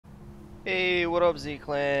Hey, what up Z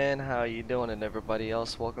Clan? How you doing and everybody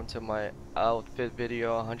else? Welcome to my outfit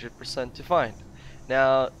video 100% defined.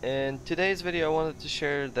 Now, in today's video I wanted to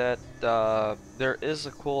share that there is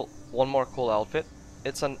one more cool outfit.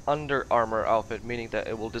 It's an Under Armor outfit, meaning that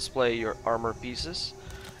it will display your armor pieces,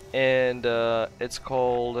 and it's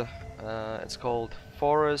called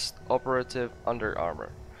Forest Operative Under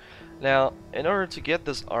Armor. Now, in order to get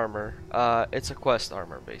this armor, it's a quest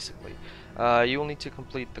armor basically. You will need to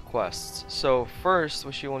complete the quests. So first,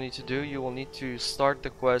 what you will need to do, you will need to start the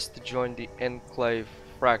quest to join the Enclave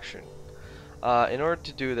Fraction. In order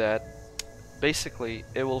to do that, basically,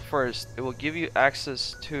 it will give you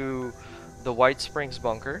access to the White Springs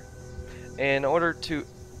bunker. In order to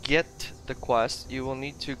get the quest, you will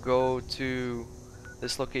need to go to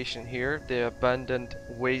this location here, the Abandoned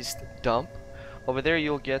Waste Dump. Over there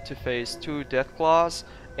you'll get to face 2 death claws,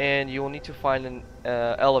 and you will need to find an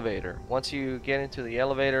elevator. Once you get into the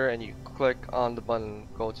elevator and you click on the button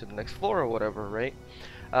go to the next floor or whatever, right,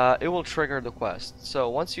 it will trigger the quest. So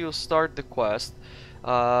once you start the quest,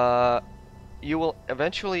 uh, you will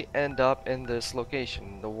eventually end up in this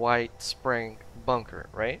location, the White Spring Bunker,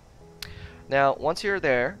 right? Now, once you're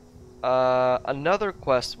there, another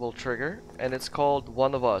quest will trigger, and it's called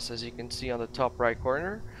One of Us, as you can see on the top right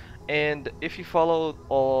corner. And if you follow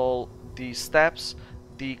all these steps,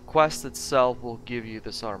 the quest itself will give you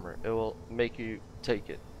this armor. It will make you take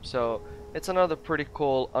it. So it's another pretty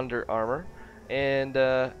cool under armor, and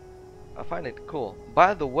I find it cool.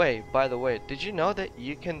 By the way, did you know that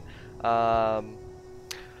you can um,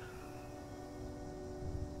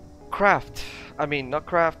 craft? I mean, not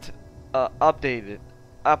craft. Update it,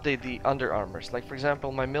 update the under armors. Like for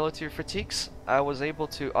example, my military fatigues, I was able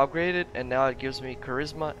to upgrade it, and now it gives me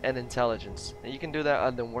charisma and intelligence. And you can do that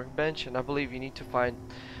on the workbench, and I believe you need to find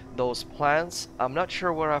those plans. I'm not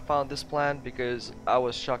sure where I found this plan because I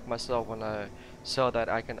was shocked myself when I saw that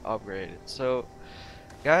I can upgrade it. So,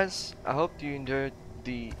 guys, I hope you enjoyed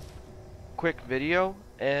the quick video,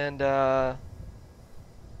 and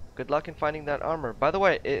good luck in finding that armor. By the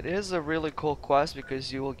way, it is a really cool quest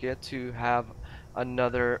because you will get to have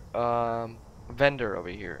another vendor over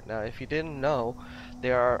here. Now, if you didn't know,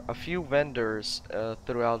 there are a few vendors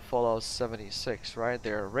throughout Fallout 76, right?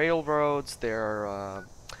 There are railroads, there are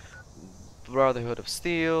Brotherhood of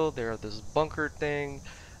Steel, there are this bunker thing,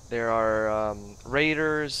 there are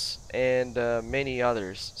raiders, and many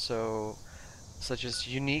others. So, such as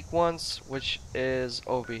unique ones, which is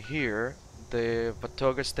over here. The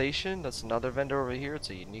Batoga station, that's another vendor over here. It's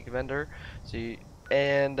a unique vendor. So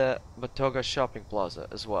and Batoga shopping plaza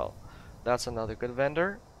as well. That's another good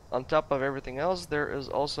vendor. On top of everything else, there is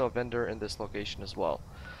also a vendor in this location as well.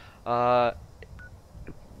 Uh,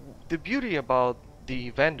 the beauty about the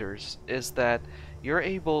vendors is that you're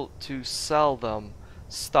able to sell them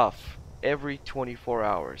stuff every 24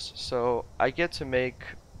 hours. So I get to make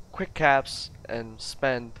quick caps and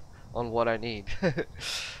spend on what I need,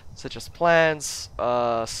 such as plants,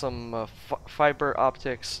 some fiber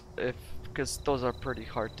optics, if because those are pretty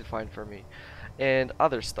hard to find for me, and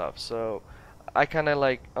other stuff. So I kind of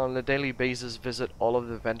like on a daily basis visit all of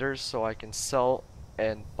the vendors so I can sell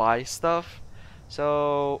and buy stuff.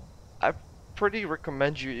 So I pretty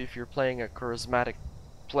recommend you if you're playing a charismatic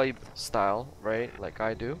play style, right? Like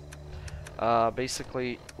I do.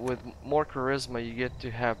 Basically, with more charisma, you get to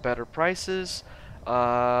have better prices,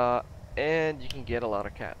 and you can get a lot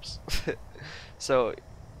of caps. So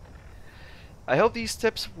I hope these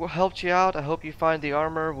tips helped you out. I hope you find the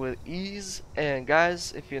armor with ease. And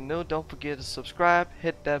guys, if you're new, don't forget to subscribe.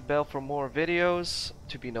 Hit that bell for more videos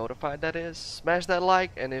to be notified, that is. Smash that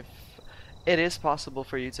like, and if it is possible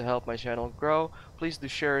for you to help my channel grow, please do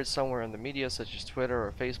share it somewhere in the media such as Twitter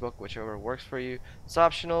or Facebook, whichever works for you. It's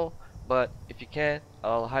optional, but if you can,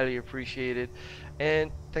 I'll highly appreciate it.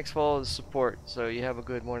 And thanks for all the support. So you have a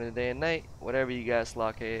good morning, day, and night, whatever you guys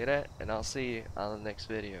lock it at, and I'll see you on the next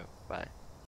video. Bye.